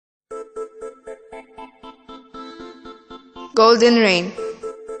Golden rain.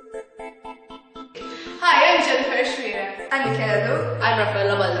 Hi, I'm Jennifer Shmira. I'm Michaela. I'm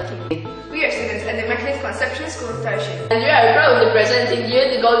Rafaela Baldacchi. We are students at the Immaculate Conception School of Tarxien. And we are proudly presenting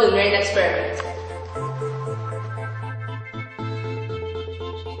you the Golden Rain experiment.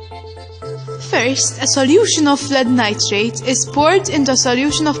 First, a solution of lead nitrate is poured into a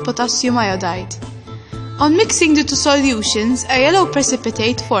solution of potassium iodide. On mixing the two solutions, a yellow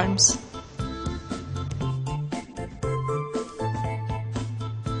precipitate forms.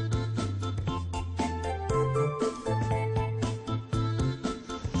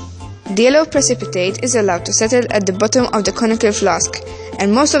 The yellow precipitate is allowed to settle at the bottom of the conical flask,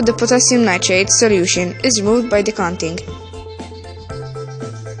 and most of the potassium nitrate solution is removed by decanting.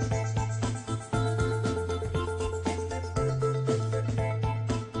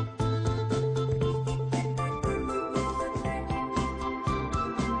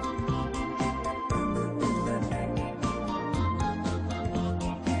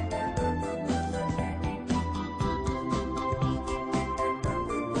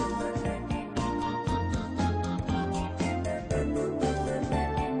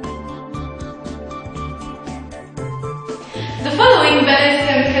 The following balanced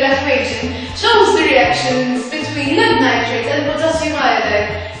chemical equation shows the reactions between lead nitrate and potassium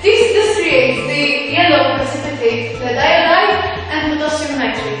iodide. This creates the yellow precipitate, lead iodide, and potassium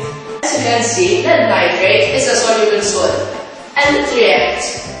nitrate. As you can see, lead nitrate is a soluble salt, and it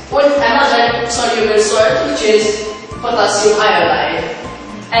reacts with another soluble salt, which is potassium iodide.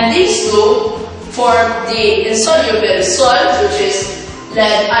 And these two form the insoluble salt, which is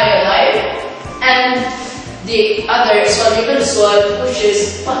lead iodide, and the other soluble salt, which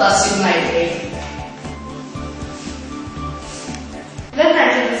is potassium nitrate. Lead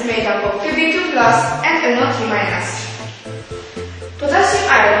nitrate is made up of Pb2 plus and NO3 minus. Potassium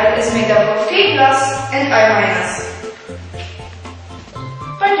iodide is made up of K plus and I minus.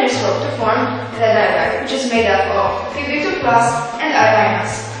 Partners work to form lead iodide, which is made up of Pb2 plus and I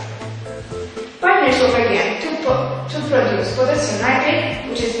minus. Partners work again to produce potassium nitrate,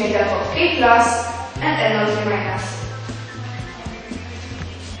 which is made up of K plus and NO3 minus.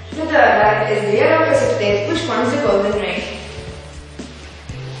 Lead iodide is the yellow precipitate which forms the golden rain.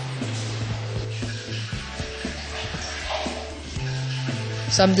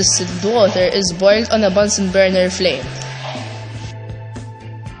 Some distilled water is boiled on a Bunsen burner flame.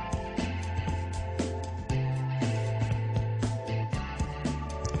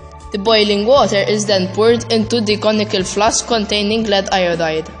 The boiling water is then poured into the conical flask containing lead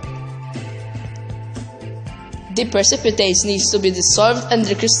iodide. The precipitate needs to be dissolved and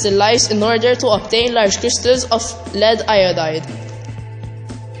recrystallized in order to obtain large crystals of lead iodide.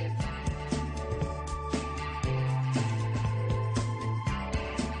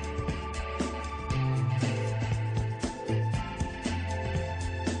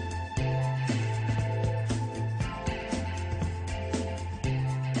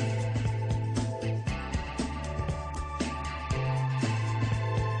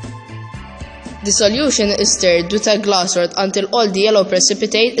 The solution is stirred with a glass rod until all the yellow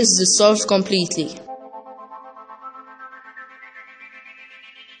precipitate is dissolved completely.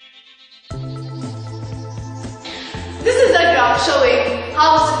 This is a graph showing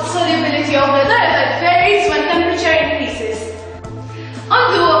how solubility of lead iodide varies when temperature increases.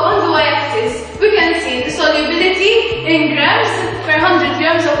 On the y-axis, we can see the solubility in grams per 100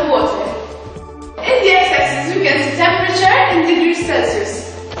 grams of water. In the x-axis, we can see temperature in degrees Celsius.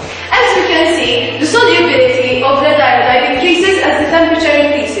 As we can see, the solubility of lead iodide increases as the temperature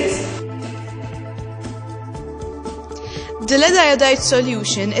increases. The lead iodide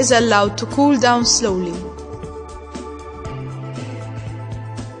solution is allowed to cool down slowly.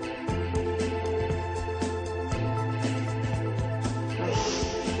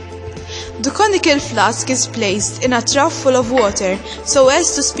 The conical flask is placed in a trough full of water so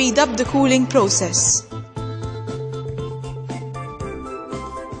as to speed up the cooling process.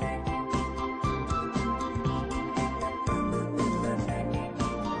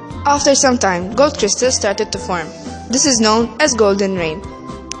 After some time, gold crystals started to form. This is known as golden rain.